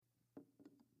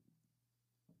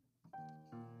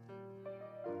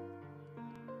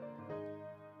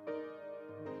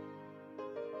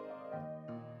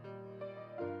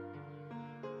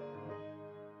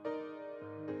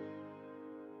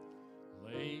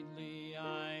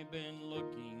I've been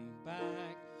looking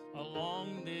back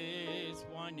along this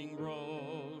winding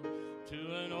road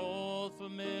to an old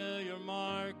familiar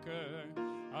marker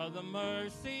of the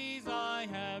mercies I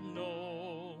have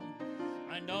known.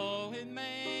 I know it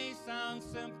may sound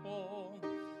simple,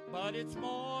 but it's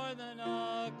more than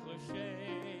a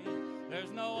cliche.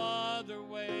 There's no other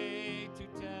way to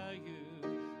tell you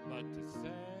but to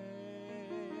say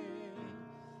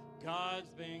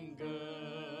God's been good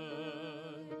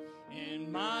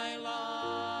in my life.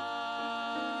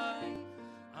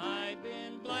 I've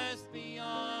been blessed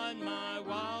beyond my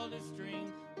wildest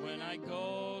dreams when I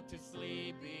go to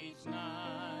sleep each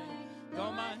night. Though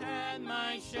I had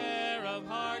my share of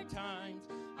hard times,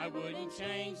 I wouldn't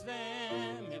change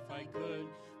them if I could,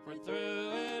 for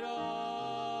through it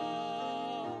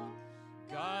all,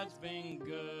 God's been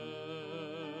good.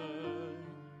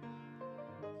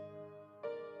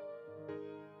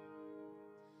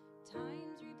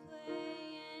 Times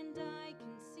replay and I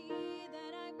can see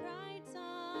that I cried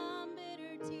some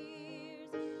bitter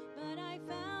tears, but I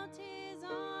felt His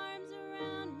arms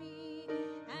around me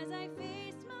as I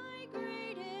faced my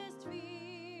greatest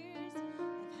fears.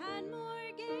 I've had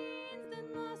more gains than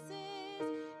losses,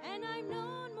 and I've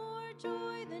known more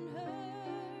joy than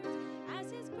hurt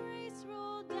as His grace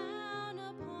rolled down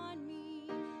upon me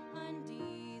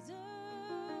undeserved.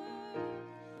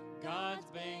 God's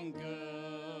been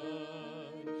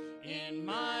good in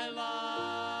my life.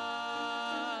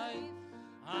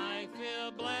 I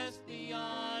feel blessed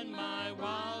beyond my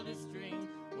wildest dreams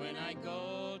when I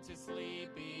go to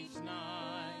sleep each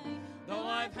night. Though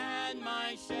I've had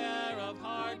my share of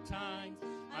hard times,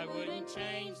 I wouldn't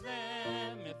change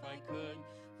them if I could,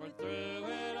 for through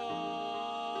it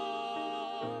all,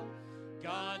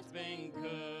 God's been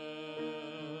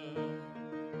good.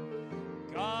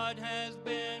 God has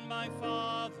been my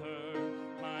Father,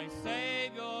 my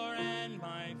Savior, and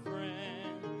my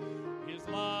friend. His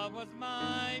love was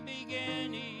my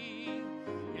beginning.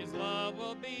 His love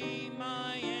will be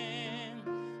my end.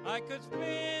 I could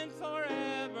spend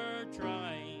forever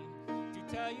trying to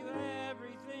tell you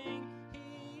everything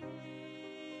He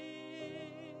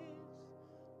is,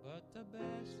 but the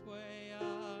best way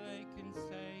I can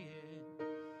say it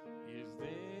is this: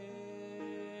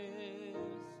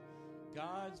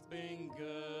 God's been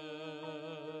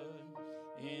good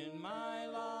in my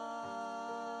life.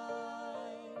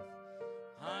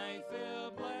 I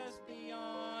feel blessed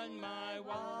beyond my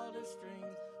wildest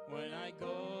dreams when I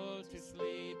go to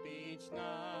sleep each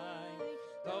night.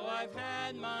 Though I've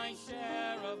had my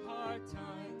share of hard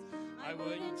times, I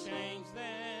wouldn't change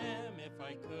them if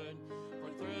I could, for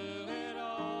through it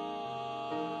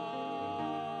all,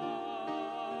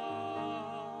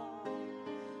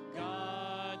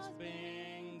 God's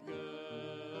been good.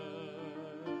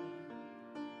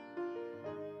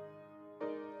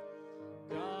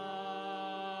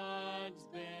 God's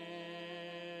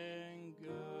been good.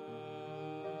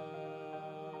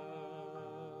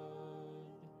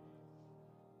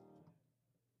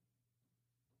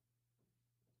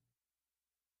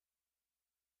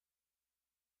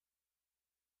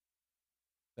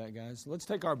 That, guys. Let's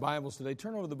take our Bibles today.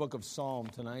 Turn over to the book of Psalm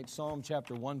tonight. Psalm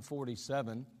chapter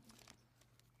 147.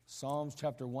 Psalms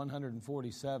chapter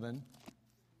 147.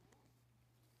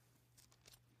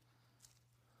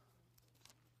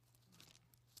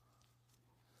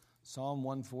 Psalm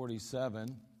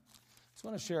 147. Just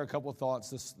want to share a couple of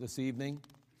thoughts this evening.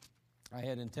 I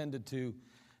had intended to,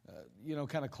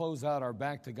 kind of close out our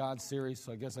Back to God series,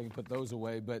 so I guess I can put those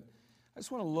away. But I just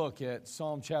want to look at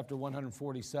Psalm chapter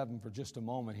 147 for just a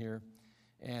moment here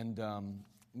and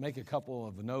make a couple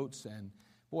of notes. And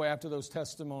boy, after those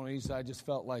testimonies, I just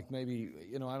felt like maybe,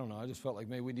 I just felt like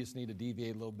maybe we just need to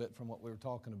deviate a little bit from what we were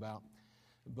talking about.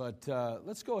 But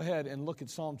let's go ahead and look at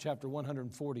Psalm chapter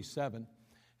 147.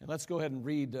 And let's go ahead and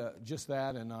read just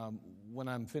that. And when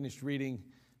I'm finished reading,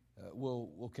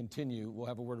 we'll continue. We'll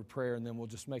have a word of prayer, and then we'll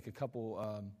just make a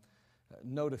couple,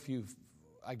 note a few,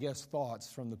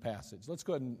 thoughts from the passage. Let's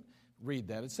go ahead and read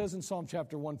that. It says in Psalm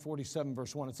chapter 147,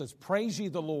 verse 1, it says, "Praise ye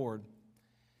the Lord,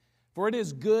 for it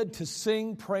is good to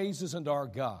sing praises unto our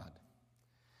God.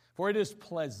 For it is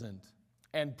pleasant,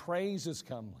 and praise is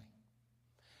comely.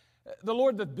 The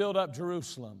Lord that built up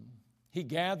Jerusalem, He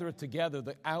gathereth together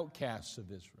the outcasts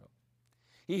of Israel.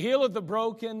 He healeth the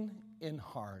broken in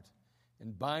heart,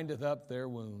 and bindeth up their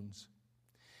wounds.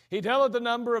 He telleth the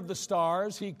number of the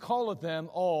stars, He calleth them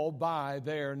all by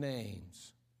their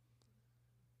names.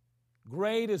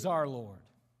 Great is our Lord,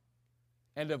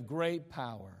 and of great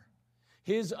power.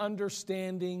 His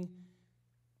understanding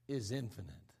is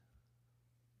infinite."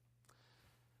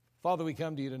 Father, we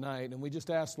come to you tonight, and we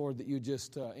just ask, Lord, that you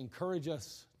just encourage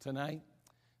us tonight,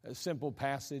 a simple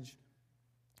passage.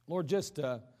 Lord, just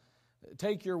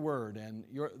take your word and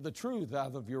the truth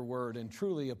out of your word and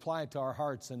truly apply it to our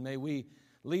hearts. And may we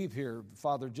leave here,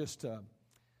 Father, just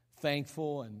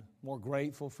thankful and more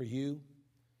grateful for you.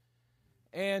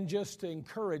 And just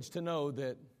encouraged to know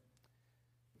that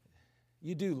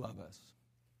you do love us.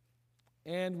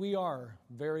 And we are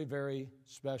very, very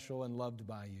special and loved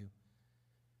by you.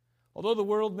 Although the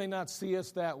world may not see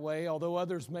us that way, although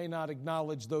others may not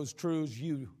acknowledge those truths,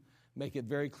 you make it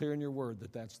very clear in your word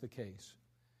that that's the case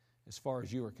as far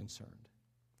as you are concerned.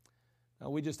 Now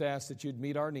we just ask that you'd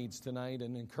meet our needs tonight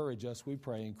and encourage us, we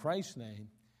pray. In Christ's name,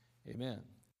 amen.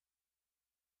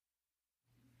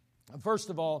 First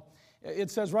of all, it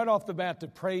says right off the bat to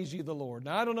praise ye the Lord.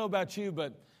 Now I don't know about you,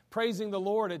 but praising the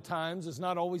Lord at times is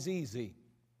not always easy.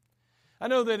 I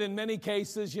know that in many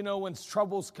cases, when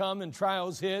troubles come and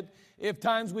trials hit, if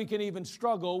times we can even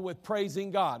struggle with praising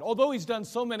God. Although He's done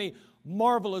so many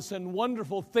marvelous and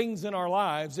wonderful things in our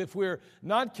lives, if we're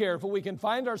not careful, we can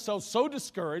find ourselves so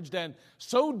discouraged and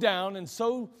so down and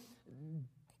so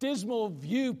dismal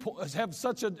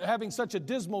having such a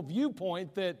dismal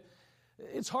viewpoint that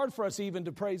it's hard for us even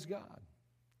to praise God.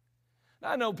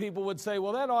 I know people would say,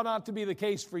 well, that ought not to be the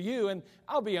case for you. And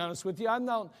I'll be honest with you,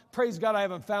 praise God, I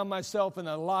haven't found myself in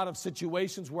a lot of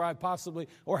situations where I possibly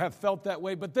or have felt that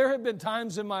way. But there have been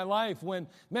times in my life when,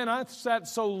 man, I've sat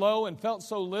so low and felt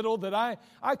so little that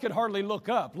I could hardly look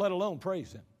up, let alone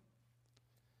praise Him.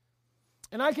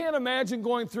 And I can't imagine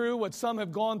going through what some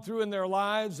have gone through in their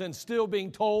lives and still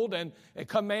being told and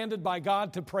commanded by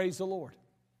God to praise the Lord.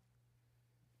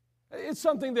 It's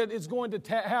something that is going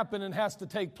to happen and has to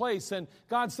take place. And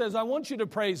God says, I want you to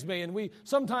praise me. And we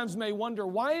sometimes may wonder,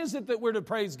 why is it that we're to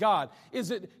praise God?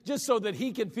 Is it just so that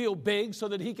He can feel big, so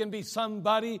that He can be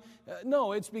somebody?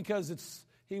 No, it's because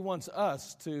He wants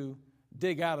us to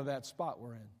dig out of that spot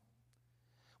we're in.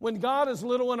 When God is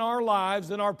little in our lives,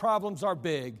 then our problems are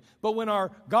big. But when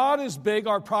our God is big,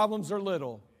 our problems are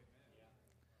little.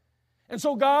 And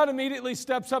so God immediately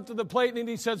steps up to the plate and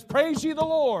He says, praise ye the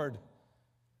Lord.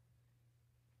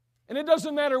 And it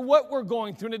doesn't matter what we're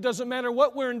going through, and it doesn't matter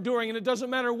what we're enduring, and it doesn't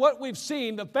matter what we've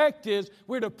seen. The fact is,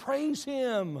 we're to praise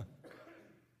Him.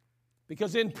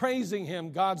 Because in praising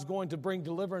Him, God's going to bring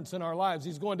deliverance in our lives.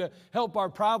 He's going to help our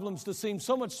problems to seem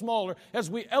so much smaller. As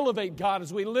we elevate God,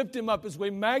 as we lift Him up, as we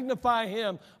magnify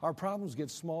Him, our problems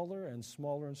get smaller and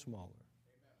smaller and smaller.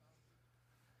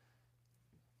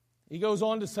 He goes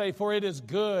on to say, for it is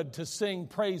good to sing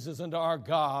praises unto our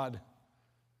God.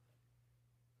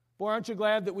 Boy, aren't you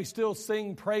glad that we still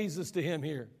sing praises to Him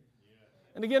here?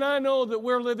 And again, I know that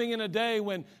we're living in a day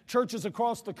when churches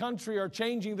across the country are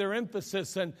changing their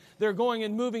emphasis and they're going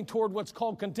and moving toward what's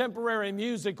called contemporary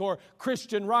music or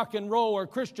Christian rock and roll or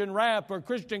Christian rap or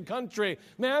Christian country.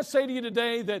 May I say to you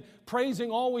today that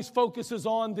praising always focuses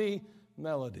on the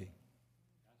melody.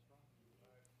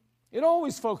 It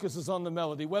always focuses on the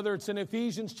melody, whether it's in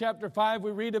Ephesians chapter 5,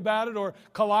 we read about it, or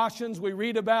Colossians, we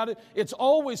read about it. It's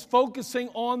always focusing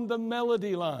on the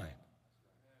melody line.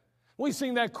 We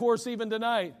sing that chorus even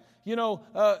tonight.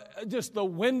 Just the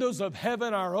windows of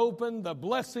heaven are open. The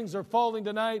blessings are falling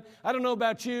tonight. I don't know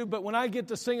about you, but when I get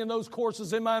to singing those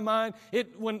choruses in my mind,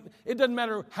 it doesn't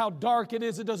matter how dark it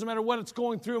is. It doesn't matter what it's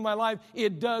going through in my life.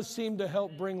 It does seem to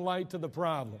help bring light to the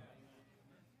problem.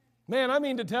 Man, I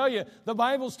mean to tell you, the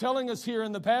Bible's telling us here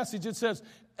in the passage, it says,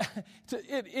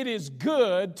 it is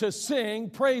good to sing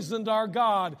praise unto our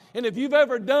God. And if you've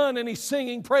ever done any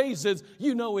singing praises,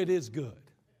 you know it is good.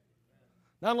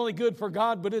 Not only good for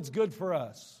God, but it's good for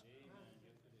us.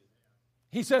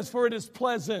 He says, for it is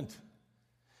pleasant,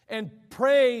 and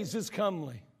praise is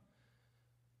comely.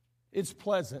 It's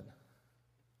pleasant.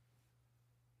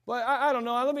 But I don't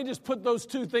know, let me just put those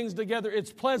two things together.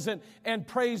 It's pleasant, and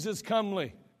praise is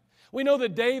comely. We know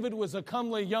that David was a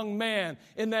comely young man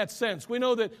in that sense. We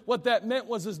know that what that meant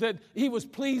is that he was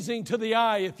pleasing to the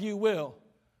eye, if you will.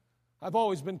 I've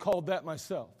always been called that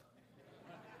myself.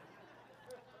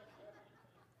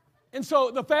 And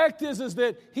so the fact is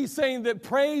that he's saying that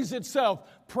praise itself,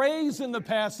 praise in the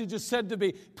passage is said to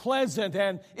be pleasant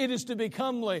and it is to be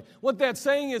comely. What that's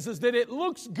saying is that it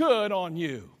looks good on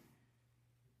you.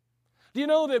 Do you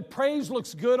know that praise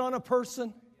looks good on a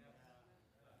person?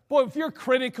 Boy, if you're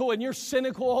critical and you're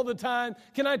cynical all the time,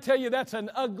 can I tell you that's an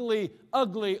ugly,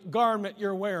 ugly garment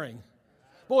you're wearing.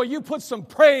 Boy, you put some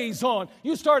praise on.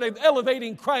 You start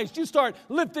elevating Christ. You start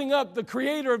lifting up the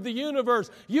Creator of the universe.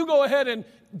 You go ahead and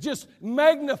just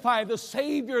magnify the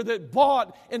Savior that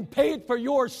bought and paid for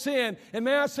your sin. And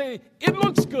may I say, it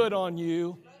looks good on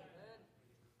you.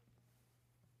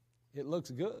 It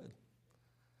looks good.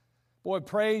 Boy,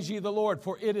 praise ye the Lord,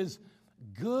 for it is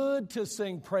good to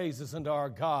sing praises unto our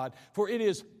God, for it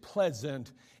is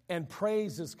pleasant, and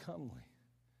praise is comely.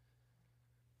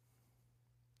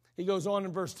 He goes on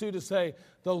in verse 2 to say,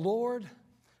 the Lord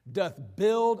doth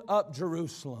build up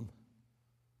Jerusalem.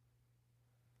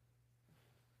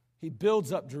 He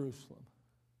builds up Jerusalem.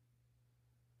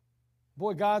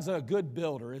 Boy, God's a good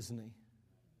builder, isn't He?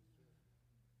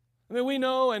 I mean, we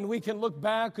know and we can look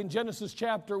back in Genesis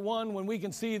chapter 1 when we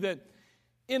can see that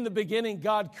in the beginning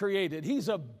God created. He's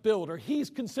a builder. He's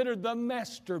considered the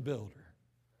master builder.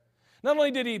 Not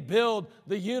only did He build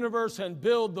the universe and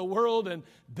build the world and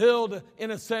build,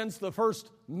 in a sense, the first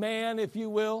man, if you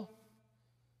will,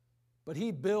 but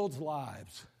He builds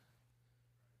lives.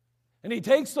 And He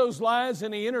takes those lives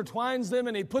and He intertwines them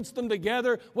and He puts them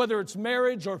together, whether it's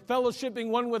marriage or fellowshipping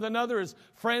one with another as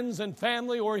friends and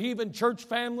family or even church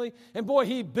family. And boy,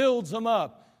 He builds them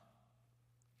up.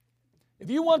 If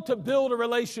you want to build a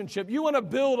relationship, you want to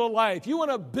build a life, you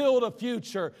want to build a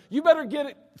future, you better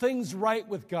get things right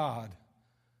with God,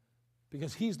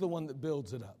 because He's the one that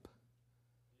builds it up.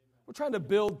 We're trying to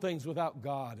build things without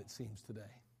God, it seems today.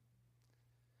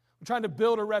 We're trying to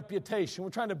build a reputation. We're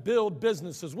trying to build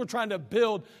businesses. We're trying to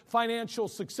build financial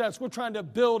success. We're trying to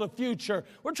build a future.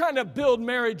 We're trying to build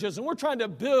marriages, and we're trying to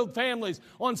build families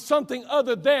on something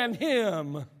other than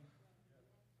Him.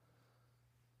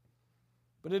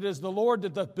 But it is the Lord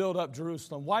that doth build up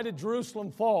Jerusalem. Why did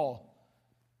Jerusalem fall?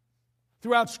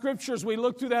 Throughout Scriptures, we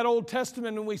look through that Old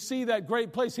Testament and we see that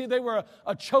great place. They were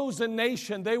a chosen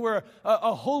nation. They were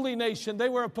a holy nation. They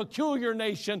were a peculiar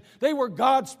nation. They were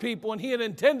God's people, and He had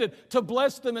intended to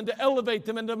bless them and to elevate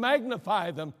them and to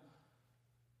magnify them,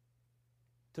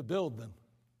 to build them.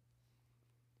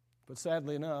 But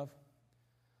sadly enough,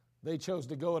 they chose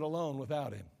to go it alone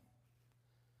without Him.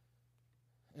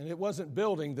 And it wasn't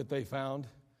building that they found,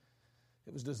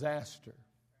 it was disaster.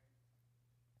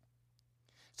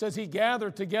 It says He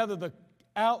gathered together the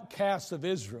outcasts of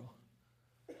Israel.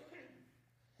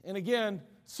 And again,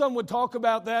 some would talk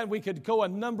about that. We could go a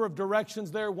number of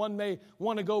directions there. One may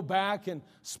want to go back and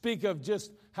speak of just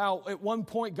how at one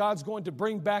point God's going to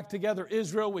bring back together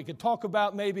Israel. We could talk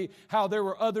about maybe how there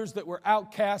were others that were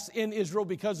outcasts in Israel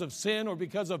because of sin or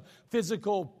because of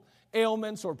physical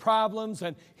ailments or problems.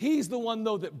 And He's the one,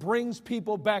 though, that brings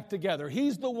people back together.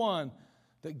 He's the one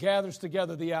that gathers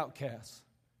together the outcasts.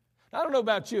 I don't know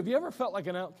about you. Have you ever felt like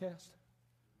an outcast?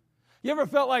 You ever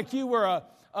felt like you were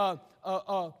a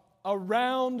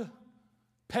round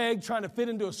peg trying to fit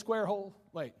into a square hole?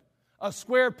 Wait, a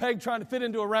square peg trying to fit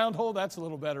into a round hole? That's a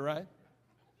little better, right?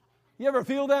 You ever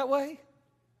feel that way?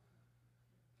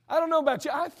 I don't know about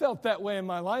you. I felt that way in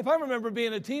my life. I remember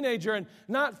being a teenager and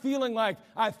not feeling like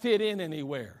I fit in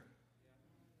anywhere.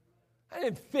 I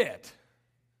didn't fit.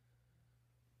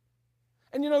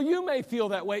 And you may feel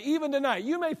that way even tonight.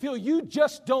 You may feel you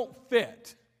just don't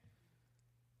fit.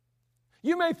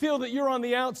 You may feel that you're on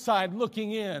the outside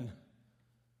looking in.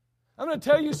 I'm going to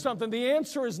tell you something. The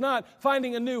answer is not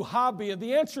finding a new hobby.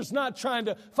 The answer is not trying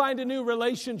to find a new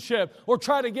relationship or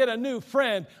try to get a new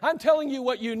friend. I'm telling you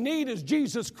what you need is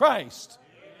Jesus Christ.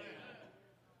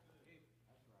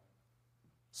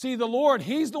 See, the Lord,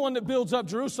 He's the one that builds up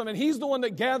Jerusalem, and He's the one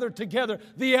that gathered together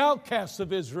the outcasts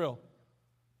of Israel.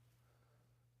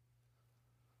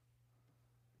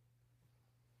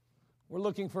 We're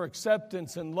looking for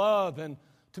acceptance and love and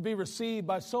to be received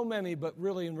by so many, but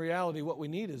really in reality what we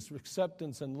need is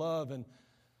acceptance and love and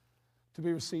to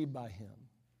be received by Him.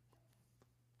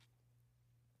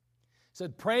 He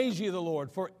said, praise ye the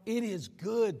Lord, for it is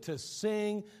good to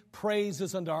sing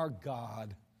praises unto our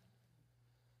God.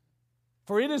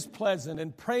 For it is pleasant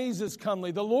and praise is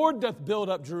comely. The Lord doth build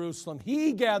up Jerusalem.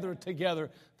 He gathered together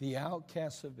the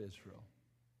outcasts of Israel.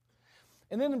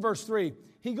 And then in verse 3,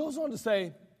 he goes on to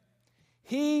say,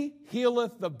 He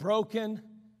healeth the broken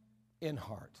in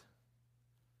heart.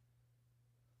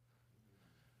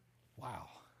 Wow.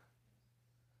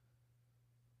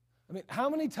 I mean, how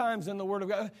many times in the Word of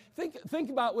God, think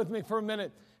about with me for a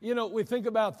minute, we think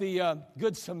about the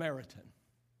Good Samaritan.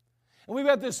 And we've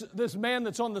got this man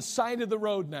that's on the side of the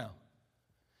road now.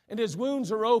 And his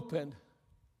wounds are opened.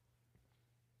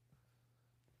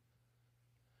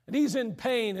 And he's in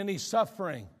pain and he's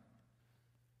suffering.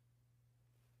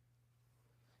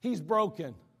 He's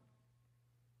broken.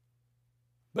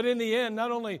 But in the end,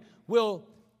 not only will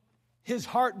his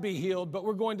heart be healed, but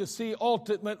we're going to see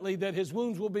ultimately that his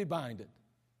wounds will be binded,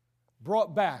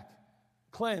 brought back,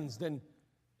 cleansed, and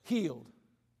healed.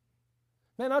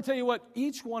 Man, I'll tell you what,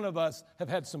 each one of us have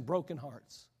had some broken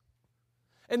hearts.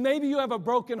 And maybe you have a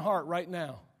broken heart right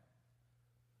now.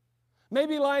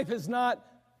 Maybe life has not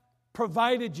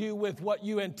provided you with what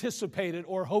you anticipated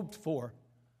or hoped for.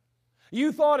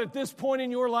 You thought at this point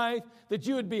in your life that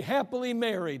you would be happily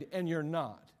married, and you're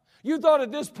not. You thought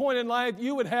at this point in life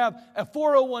you would have a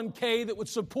 401k that would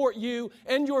support you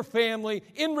and your family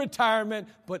in retirement,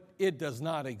 but it does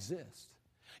not exist.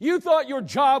 You thought your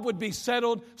job would be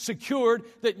settled, secured,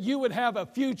 that you would have a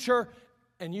future,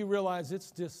 and you realize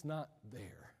it's just not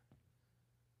there.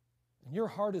 And your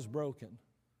heart is broken.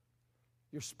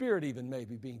 Your spirit even may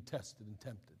be being tested and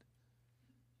tempted.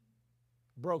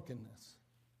 Brokenness.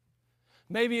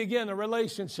 Maybe, again, a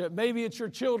relationship. Maybe it's your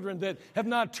children that have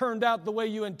not turned out the way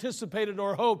you anticipated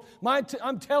or hoped.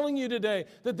 I'm telling you today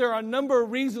that there are a number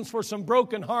of reasons for some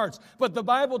broken hearts, but the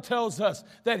Bible tells us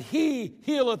that He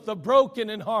healeth the broken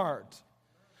in heart.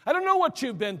 I don't know what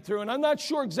you've been through, and I'm not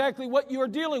sure exactly what you are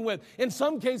dealing with. In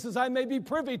some cases, I may be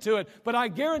privy to it, but I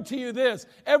guarantee you this,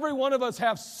 every one of us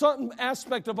have some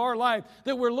aspect of our life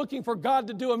that we're looking for God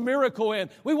to do a miracle in.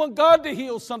 We want God to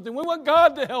heal something. We want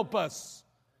God to help us.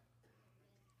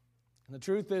 And the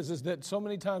truth is that so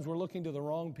many times we're looking to the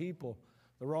wrong people,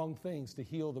 the wrong things to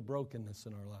heal the brokenness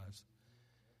in our lives.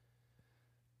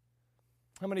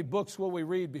 How many books will we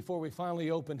read before we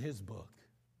finally open His book?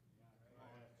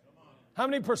 How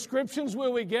many prescriptions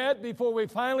will we get before we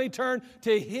finally turn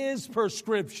to His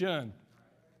prescription?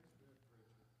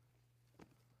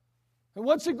 And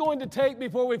what's it going to take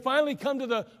before we finally come to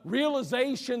the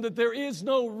realization that there is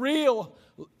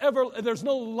there's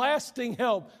no lasting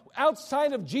help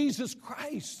outside of Jesus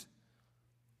Christ?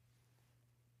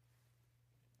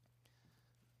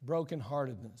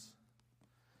 Brokenheartedness.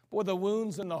 Boy, the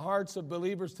wounds in the hearts of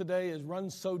believers today is run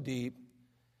so deep.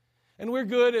 And we're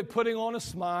good at putting on a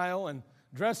smile and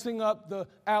dressing up the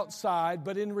outside,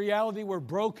 but in reality we're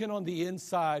broken on the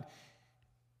inside.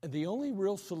 And the only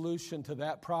real solution to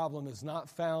that problem is not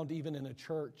found even in a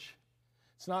church.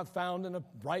 It's not found in a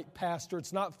right pastor.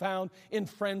 It's not found in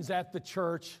friends at the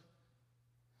church.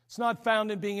 It's not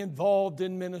found in being involved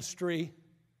in ministry.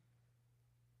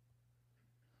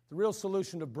 The real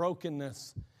solution to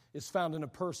brokenness is found in a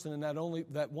person, and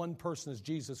that one person is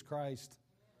Jesus Christ.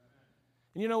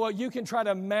 And you know what? You can try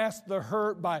to mask the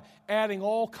hurt by adding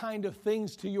all kind of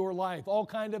things to your life, all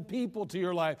kind of people to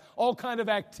your life, all kind of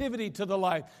activity to the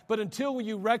life. But until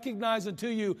you recognize,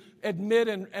 until you admit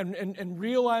and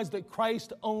realize that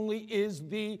Christ only is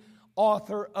the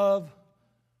author of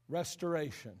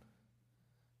restoration,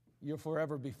 you'll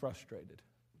forever be frustrated.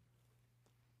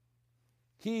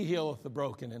 He healeth the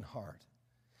broken in heart,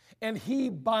 and He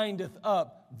bindeth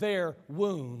up their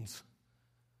wounds.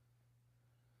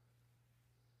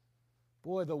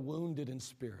 Boy, the wounded in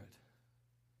spirit.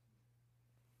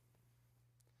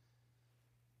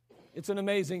 It's an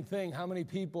amazing thing how many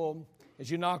people, as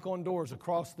you knock on doors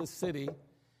across the city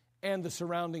and the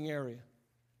surrounding area,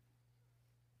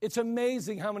 it's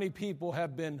amazing how many people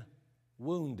have been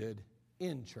wounded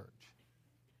in church.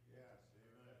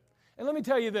 And let me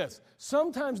tell you this,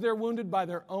 sometimes they're wounded by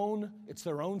it's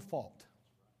their own fault.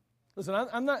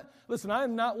 Listen, I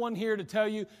am not one here to tell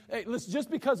you, hey, listen, just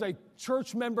because a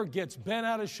church member gets bent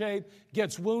out of shape,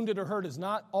 gets wounded or hurt is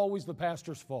not always the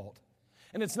pastor's fault.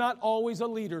 And it's not always a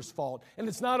leader's fault. And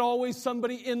it's not always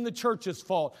somebody in the church's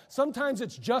fault. Sometimes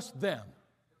it's just them.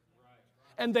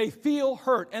 And they feel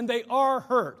hurt, and they are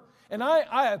hurt. And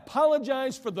I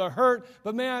apologize for the hurt,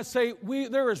 but may I say,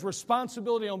 there is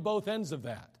responsibility on both ends of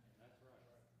that.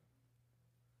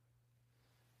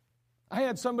 I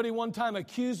had somebody one time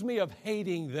accuse me of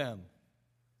hating them.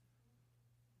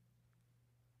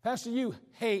 Pastor, you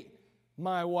hate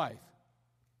my wife.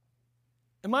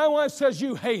 And my wife says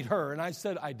you hate her. And I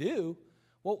said, I do.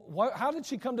 Well, how did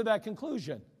she come to that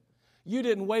conclusion? You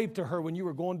didn't wave to her when you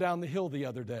were going down the hill the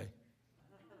other day.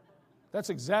 That's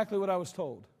exactly what I was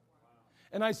told.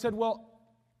 And I said, well,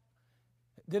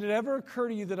 did it ever occur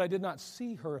to you that I did not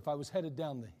see her if I was headed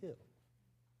down the hill?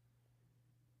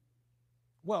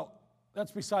 Well,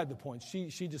 that's beside the point. She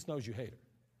just knows you hate her.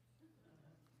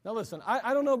 Now listen,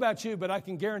 I don't know about you, but I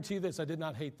can guarantee this. I did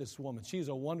not hate this woman. She's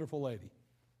a wonderful lady.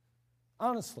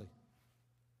 Honestly.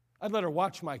 I'd let her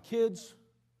watch my kids.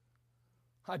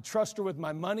 I'd trust her with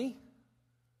my money.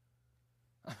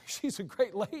 She's a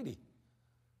great lady.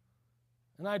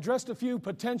 And I addressed a few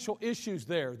potential issues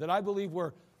there that I believe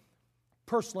were,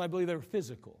 personally, I believe they were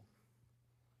physical.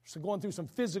 So going through some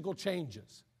physical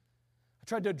changes. I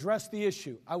tried to address the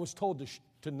issue. I was told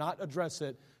to not address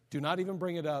it. Do not even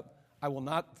bring it up. I will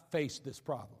not face this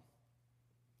problem.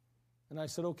 And I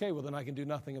said, okay, well then I can do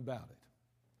nothing about it.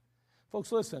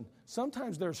 Folks, listen,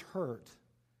 sometimes there's hurt.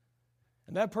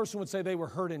 And that person would say they were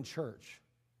hurt in church.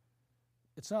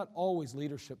 It's not always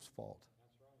leadership's fault.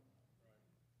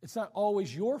 It's not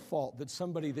always your fault that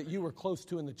somebody that you were close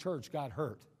to in the church got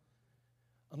hurt.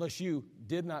 unless you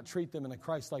did not treat them in a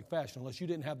Christ-like fashion, unless you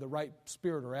didn't have the right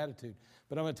spirit or attitude.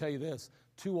 But I'm going to tell you this,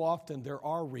 too often there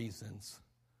are reasons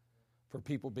for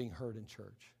people being hurt in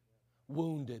church,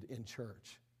 wounded in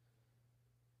church,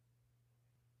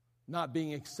 not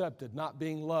being accepted, not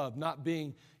being loved, not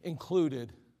being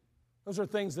included. Those are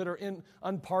things that are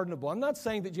unpardonable. I'm not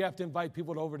saying that you have to invite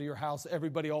people over to your house,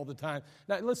 everybody all the time.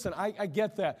 Now, listen, I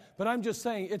get that. But I'm just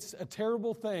saying it's a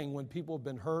terrible thing when people have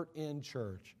been hurt in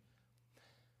church.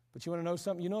 But you want to know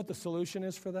something? You know what the solution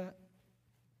is for that?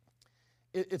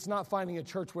 It's not finding a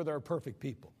church where there are perfect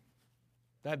people.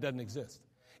 That doesn't exist.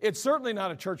 It's certainly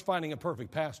not a church finding a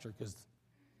perfect pastor, because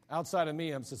outside of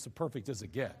me, I'm just as perfect as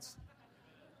it gets.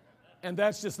 And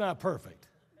that's just not perfect.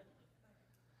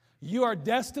 You are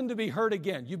destined to be hurt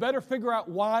again. You better figure out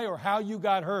why or how you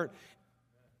got hurt,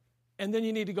 and then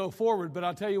you need to go forward. But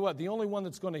I'll tell you what, the only one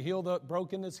that's going to heal the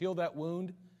brokenness, heal that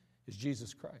wound, is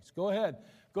Jesus Christ. Go ahead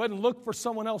and look for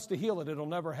someone else to heal it. It'll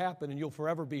never happen, and you'll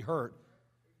forever be hurt.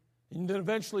 And then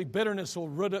eventually bitterness will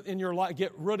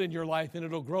get root in your life, and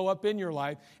it'll grow up in your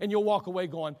life, and you'll walk away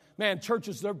going, man,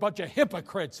 churches, they're a bunch of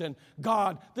hypocrites, and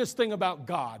God, this thing about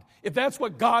God. If that's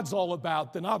what God's all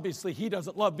about, then obviously He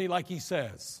doesn't love me like He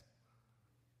says.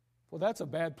 Well, that's a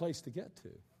bad place to get to.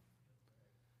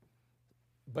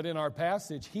 But in our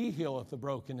passage, He healeth the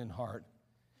broken in heart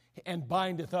and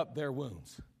bindeth up their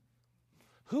wounds.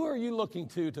 Who are you looking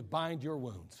to bind your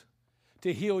wounds,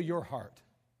 to heal your heart?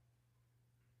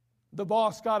 The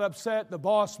boss got upset. The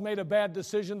boss made a bad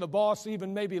decision. The boss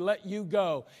even maybe let you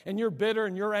go. And you're bitter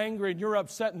and you're angry and you're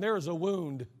upset and there is a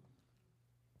wound.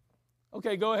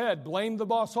 Okay, go ahead. Blame the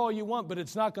boss all you want, but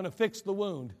it's not going to fix the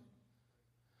wound.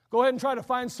 Go ahead and try to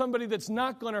find somebody that's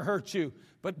not going to hurt you.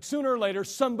 But sooner or later,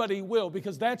 somebody will,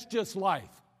 because that's just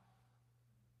life.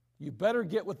 You better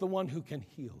get with the one who can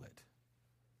heal it.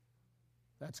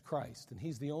 That's Christ, and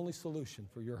He's the only solution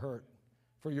for your hurt,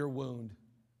 for your wound.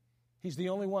 He's the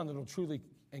only one that will truly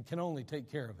and can only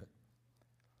take care of it.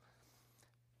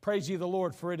 Praise ye the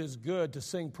Lord, for it is good to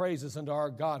sing praises unto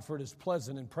our God, for it is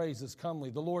pleasant and praise is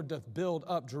comely. The Lord doth build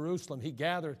up Jerusalem. He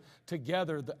gathereth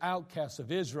together the outcasts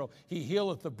of Israel. He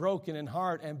healeth the broken in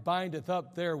heart and bindeth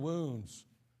up their wounds.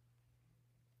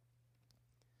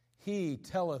 He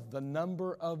telleth the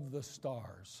number of the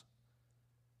stars.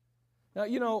 Now,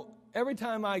 you know, every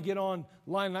time I get online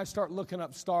and I start looking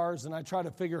up stars and I try to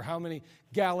figure how many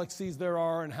galaxies there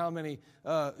are and how many,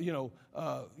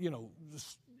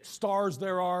 stars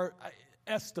there are,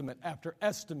 estimate after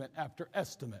estimate after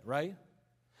estimate, right?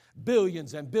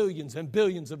 Billions and billions and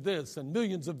billions of this and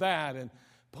millions of that, and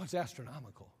boy, it's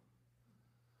astronomical.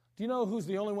 Do you know who's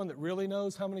the only one that really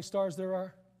knows how many stars there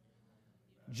are?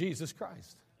 Jesus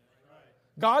Christ.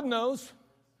 God knows.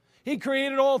 He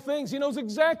created all things. He knows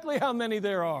exactly how many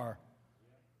there are.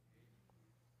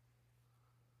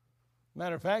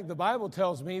 Matter of fact, the Bible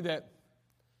tells me that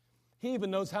He even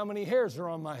knows how many hairs are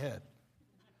on my head.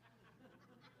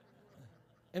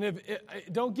 And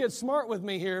don't get smart with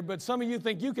me here, but some of you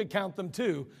think you could count them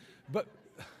too. But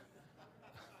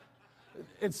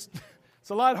it's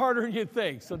a lot harder than you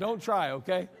think, so don't try,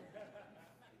 okay?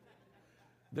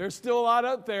 There's still a lot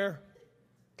up there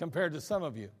compared to some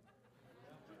of you.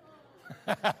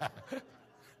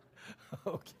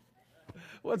 Okay.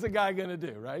 What's a guy going to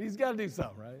do, right? He's got to do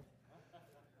something, right?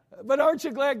 But aren't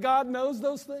you glad God knows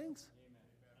those things?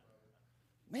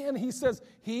 Man, He says,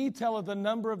 He telleth the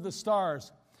number of the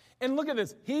stars. And look at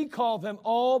this. He called them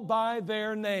all by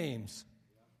their names.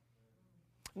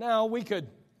 Now, we could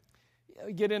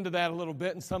get into that a little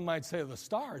bit, and some might say, the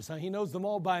stars, huh? He knows them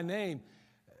all by name.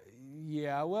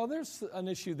 Yeah, well, there's an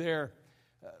issue there.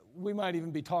 We might even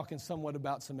be talking somewhat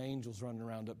about some angels running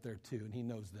around up there too, and He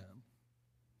knows them.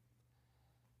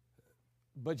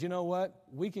 But you know what?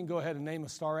 We can go ahead and name a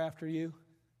star after you,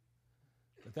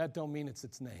 but that don't mean it's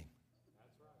its name.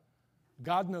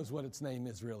 God knows what its name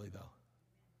is really, though.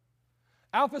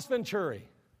 Alpha Centauri.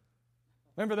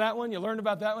 Remember that one? You learned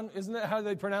about that one? Isn't that how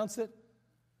they pronounce it?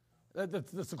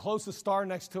 That's the closest star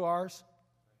next to ours.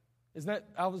 Isn't that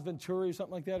Alpha Centauri or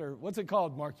something like that? Or what's it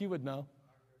called, Mark? You would know.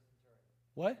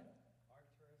 What?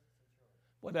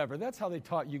 Whatever. That's how they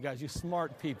taught you guys, you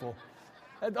smart people.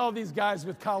 And all these guys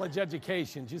with college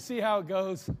educations. You see how it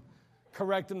goes?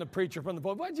 Correcting the preacher from the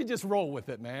pulpit. Why don't you just roll with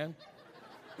it, man?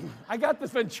 I got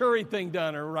this Venturi thing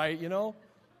done right, you know?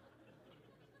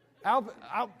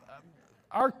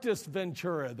 Arctis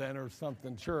Ventura then or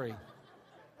something, Churi.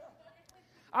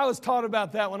 I was taught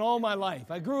about that one all my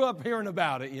life. I grew up hearing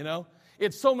about it, you know?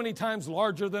 It's so many times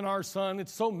larger than our sun.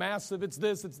 It's so massive. It's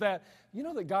this, it's that. You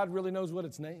know that God really knows what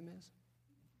its name is?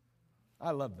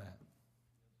 I love that.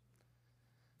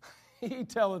 He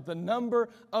telleth the number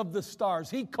of the stars.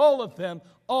 He calleth them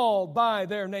all by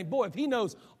their name. Boy, if he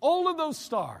knows all of those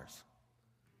stars,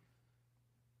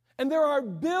 and there are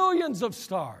billions of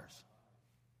stars,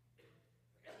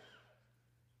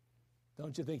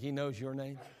 don't you think he knows your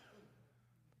name?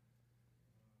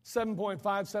 7.5,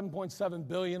 7.7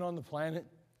 billion on the planet.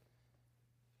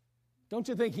 Don't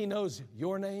you think he knows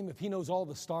your name if he knows all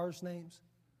the stars' names?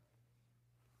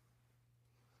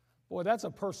 Boy, that's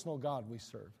a personal God we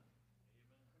serve.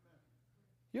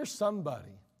 You're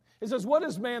somebody. It says, what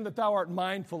is man that thou art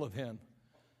mindful of him?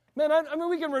 Man, I mean,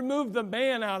 we can remove the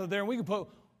man out of there and we can put,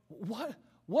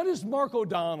 what is Mark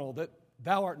O'Donnell that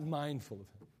thou art mindful of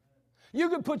him? You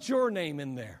can put your name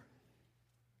in there.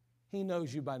 He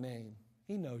knows you by name.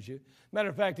 He knows you. Matter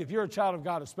of fact, if you're a child of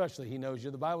God especially, he knows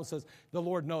you. The Bible says, the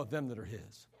Lord knoweth them that are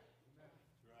his.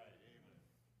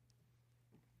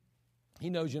 He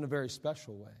knows you in a very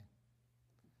special way.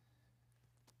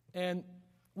 And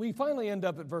we finally end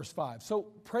up at verse 5. So,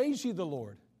 praise ye the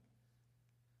Lord.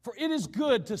 For it is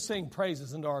good to sing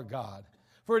praises unto our God.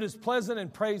 For it is pleasant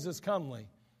and praise is comely.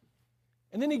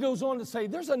 And then he goes on to say,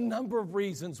 there's a number of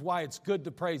reasons why it's good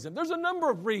to praise him. There's a number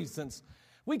of reasons.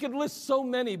 We could list so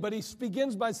many, but he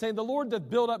begins by saying, the Lord that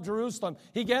built up Jerusalem,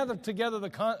 he gathered together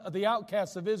the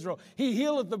outcasts of Israel. He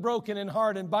healeth the broken in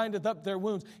heart and bindeth up their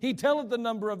wounds. He telleth the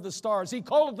number of the stars. He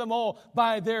calleth them all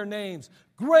by their names.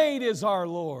 Great is our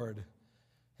Lord,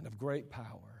 and of great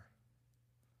power.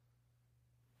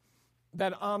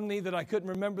 That omni that I couldn't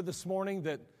remember this morning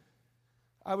that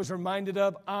I was reminded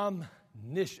of,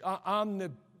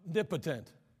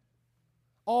 omnipotent,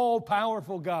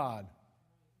 all-powerful God.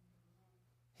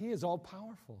 He is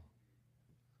all-powerful.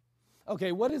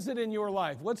 Okay, what is it in your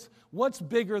life? What's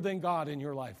bigger than God in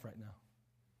your life right now?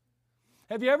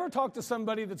 Have you ever talked to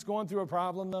somebody that's going through a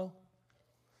problem, though?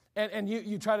 And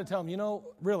you try to tell them,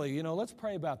 really, let's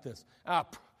pray about this. I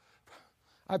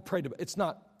prayed about it. It's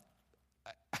not,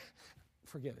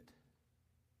 forget it.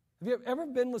 Have you ever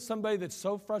been with somebody that's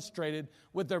so frustrated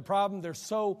with their problem, they're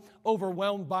so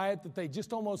overwhelmed by it that they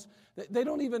just almost,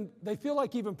 they feel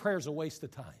like even prayer's a waste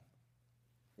of time?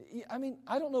 I mean,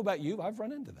 I don't know about you, but I've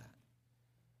run into that.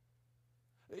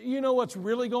 You know what's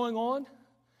really going on?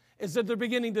 Is that they're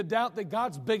beginning to doubt that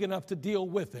God's big enough to deal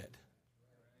with it.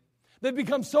 They've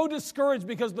become so discouraged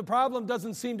because the problem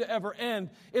doesn't seem to ever end.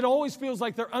 It always feels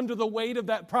like they're under the weight of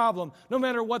that problem. No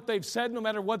matter what they've said, no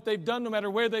matter what they've done, no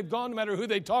matter where they've gone, no matter who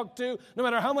they talked to, no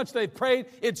matter how much they've prayed,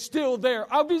 it's still there.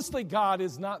 Obviously, God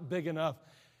is not big enough.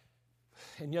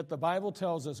 And yet the Bible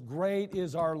tells us, great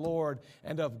is our Lord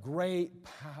and of great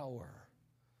power.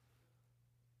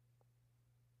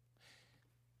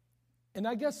 And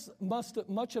I guess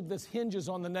much of this hinges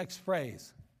on the next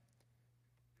phrase.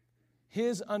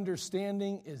 His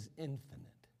understanding is infinite.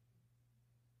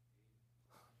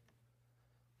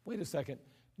 Wait a second.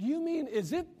 Do you mean,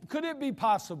 could it be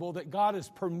possible that God is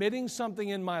permitting something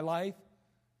in my life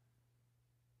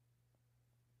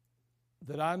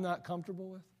that I'm not comfortable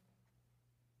with?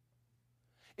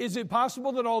 Is it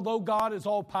possible that although God is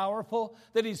all-powerful,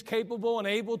 that He's capable and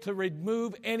able to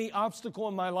remove any obstacle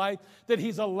in my life, that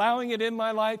He's allowing it in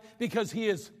my life because He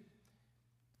is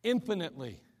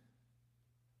infinitely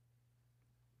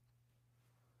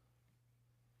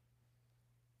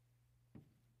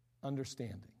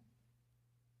understanding?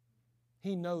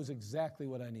 He knows exactly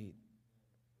what I need.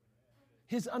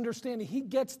 His understanding, He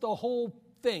gets the whole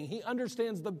thing. He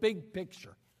understands the big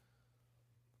picture.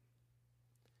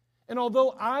 And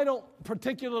although I don't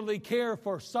particularly care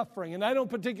for suffering, and I don't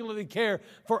particularly care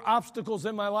for obstacles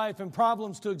in my life and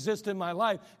problems to exist in my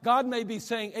life, God may be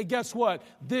saying, hey, guess what?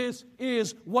 This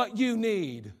is what you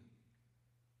need.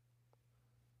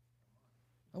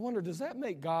 I wonder, does that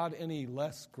make God any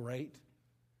less great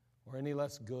or any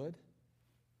less good?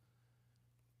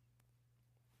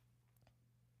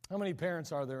 How many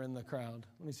parents are there in the crowd?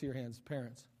 Let me see your hands.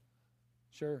 Parents.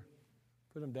 Sure.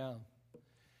 Put them down.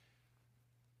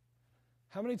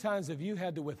 How many times have you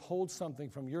had to withhold something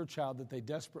from your child that they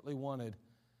desperately wanted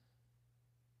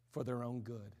for their own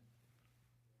good?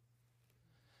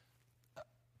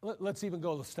 Let's even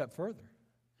go a step further.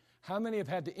 How many have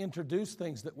had to introduce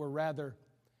things that were rather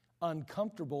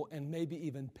uncomfortable and maybe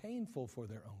even painful for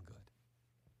their own good?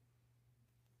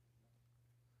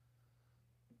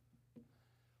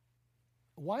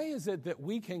 Why is it that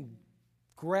we can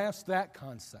grasp that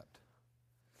concept?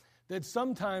 That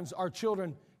sometimes our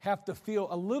children have to feel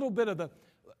a little bit of the,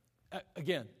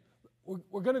 again,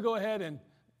 we're going to go ahead and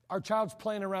our child's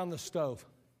playing around the stove.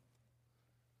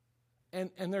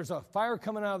 And there's a fire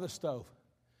coming out of the stove.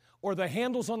 Or the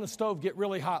handles on the stove get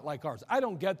really hot like ours. I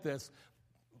don't get this.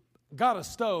 got a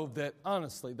stove that,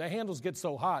 honestly, the handles get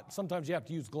so hot, sometimes you have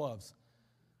to use gloves.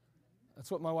 That's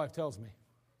what my wife tells me.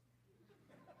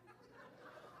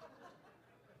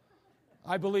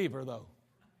 I believe her, though.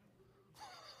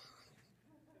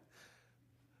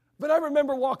 But I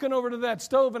remember walking over to that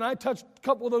stove, and I touched a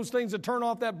couple of those things that turn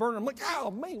off that burner. I'm like, oh,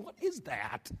 man, what is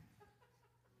that?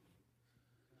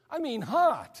 I mean,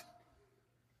 hot.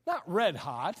 Not red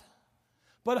hot,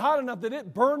 but hot enough that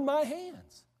it burned my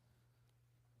hands.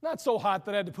 Not so hot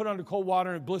that I had to put it under cold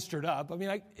water and it blistered up. I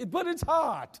mean, but it's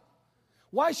hot.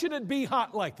 Why should it be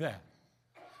hot like that?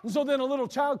 And so then a little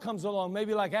child comes along,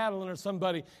 maybe like Adeline or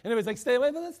somebody, and everybody's like, stay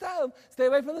away from the stove. Stay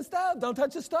away from the stove. Don't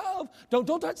touch the stove. Don't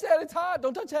touch that. It's hot.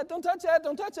 Don't touch that. Don't touch that.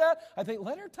 Don't touch that. I think,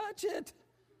 let her touch it.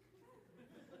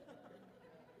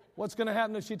 What's going to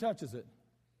happen if she touches it?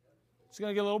 She's going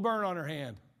to get a little burn on her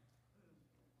hand.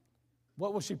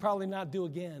 What will she probably not do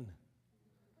again?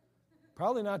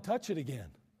 Probably not touch it again.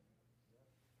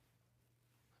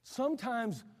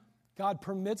 Sometimes God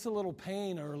permits a little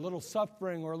pain or a little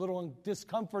suffering or a little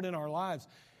discomfort in our lives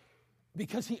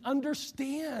because He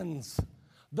understands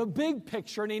the big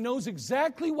picture and He knows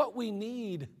exactly what we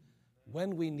need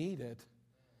when we need it.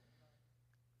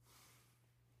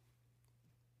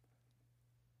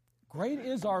 Great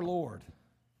is our Lord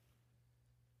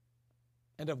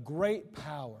and of great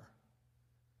power.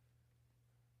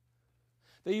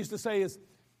 They used to say,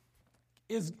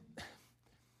 is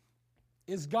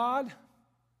God...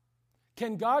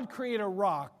 Can God create a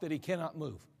rock that He cannot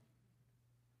move?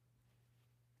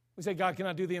 We say God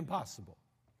cannot do the impossible.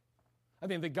 I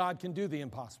mean, that God can do the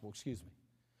impossible, excuse me.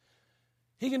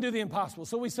 He can do the impossible.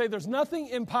 So we say there's nothing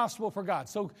impossible for God.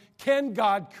 So can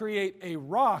God create a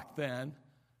rock then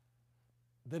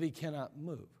that He cannot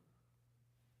move?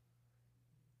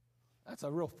 That's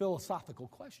a real philosophical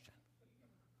question.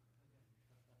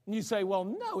 And you say, well,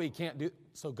 no, He can't do.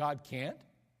 So God can't?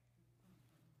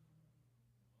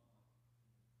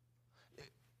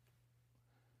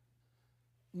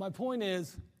 My point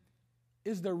is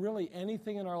there really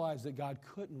anything in our lives that God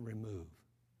couldn't remove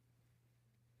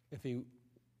if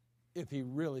He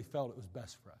really felt it was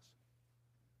best for us?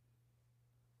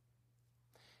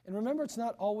 And remember, it's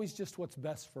not always just what's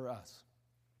best for us.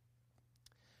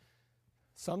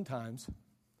 Sometimes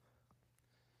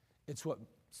it's what's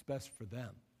best for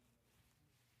them,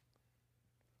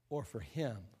 or for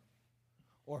him,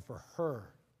 or for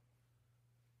her.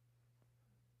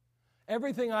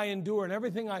 Everything I endure and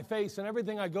everything I face and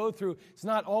everything I go through, it's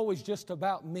not always just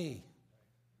about me.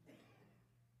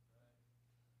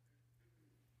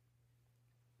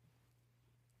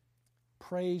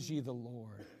 Praise ye the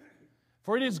Lord.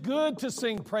 For it is good to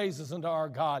sing praises unto our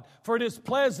God, for it is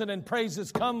pleasant and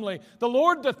praises comely. The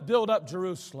Lord doth build up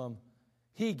Jerusalem.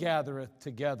 He gathereth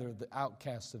together the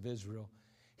outcasts of Israel.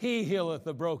 He healeth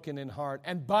the broken in heart,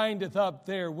 and bindeth up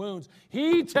their wounds.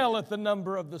 He telleth the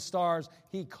number of the stars.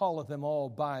 He calleth them all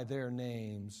by their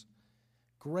names.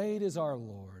 Great is our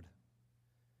Lord,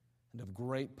 and of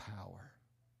great power.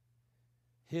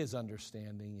 His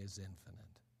understanding is infinite.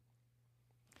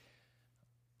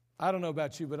 I don't know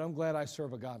about you, but I'm glad I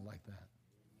serve a God like that.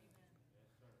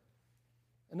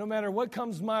 And no matter what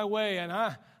comes my way, and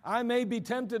I may be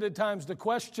tempted at times to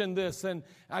question this, and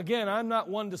again, I'm not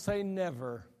one to say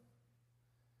never.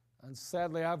 And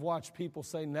sadly, I've watched people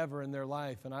say never in their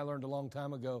life, and I learned a long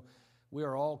time ago, we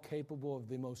are all capable of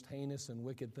the most heinous and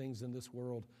wicked things in this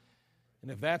world.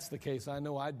 And if that's the case, I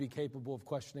know I'd be capable of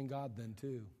questioning God then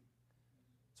too.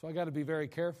 So I got to be very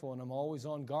careful, and I'm always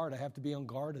on guard. I have to be on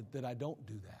guard that I don't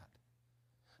do that.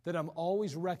 That I'm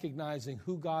always recognizing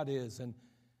who God is and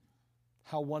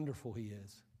how wonderful He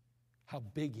is, how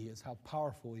big He is, how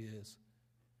powerful He is,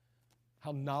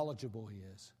 how knowledgeable He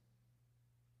is,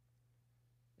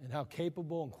 and how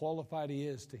capable and qualified He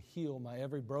is to heal my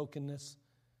every brokenness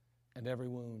and every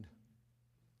wound.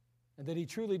 And that He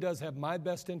truly does have my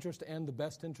best interest and the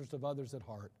best interest of others at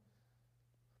heart.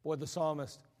 Boy, the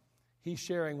psalmist, he's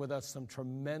sharing with us some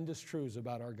tremendous truths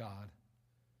about our God.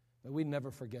 May we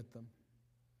never forget them.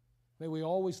 May we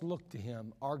always look to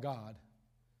Him, our God,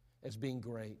 as being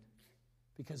great,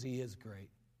 because He is great.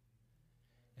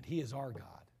 And He is our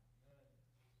God,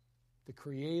 the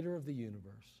creator of the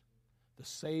universe, the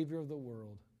Savior of the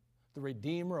world, the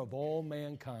Redeemer of all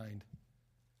mankind.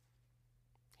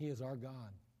 He is our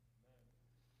God.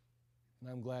 And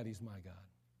I'm glad He's my God.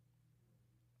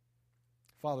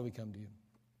 Father, we come to You.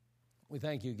 We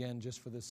thank You again just for this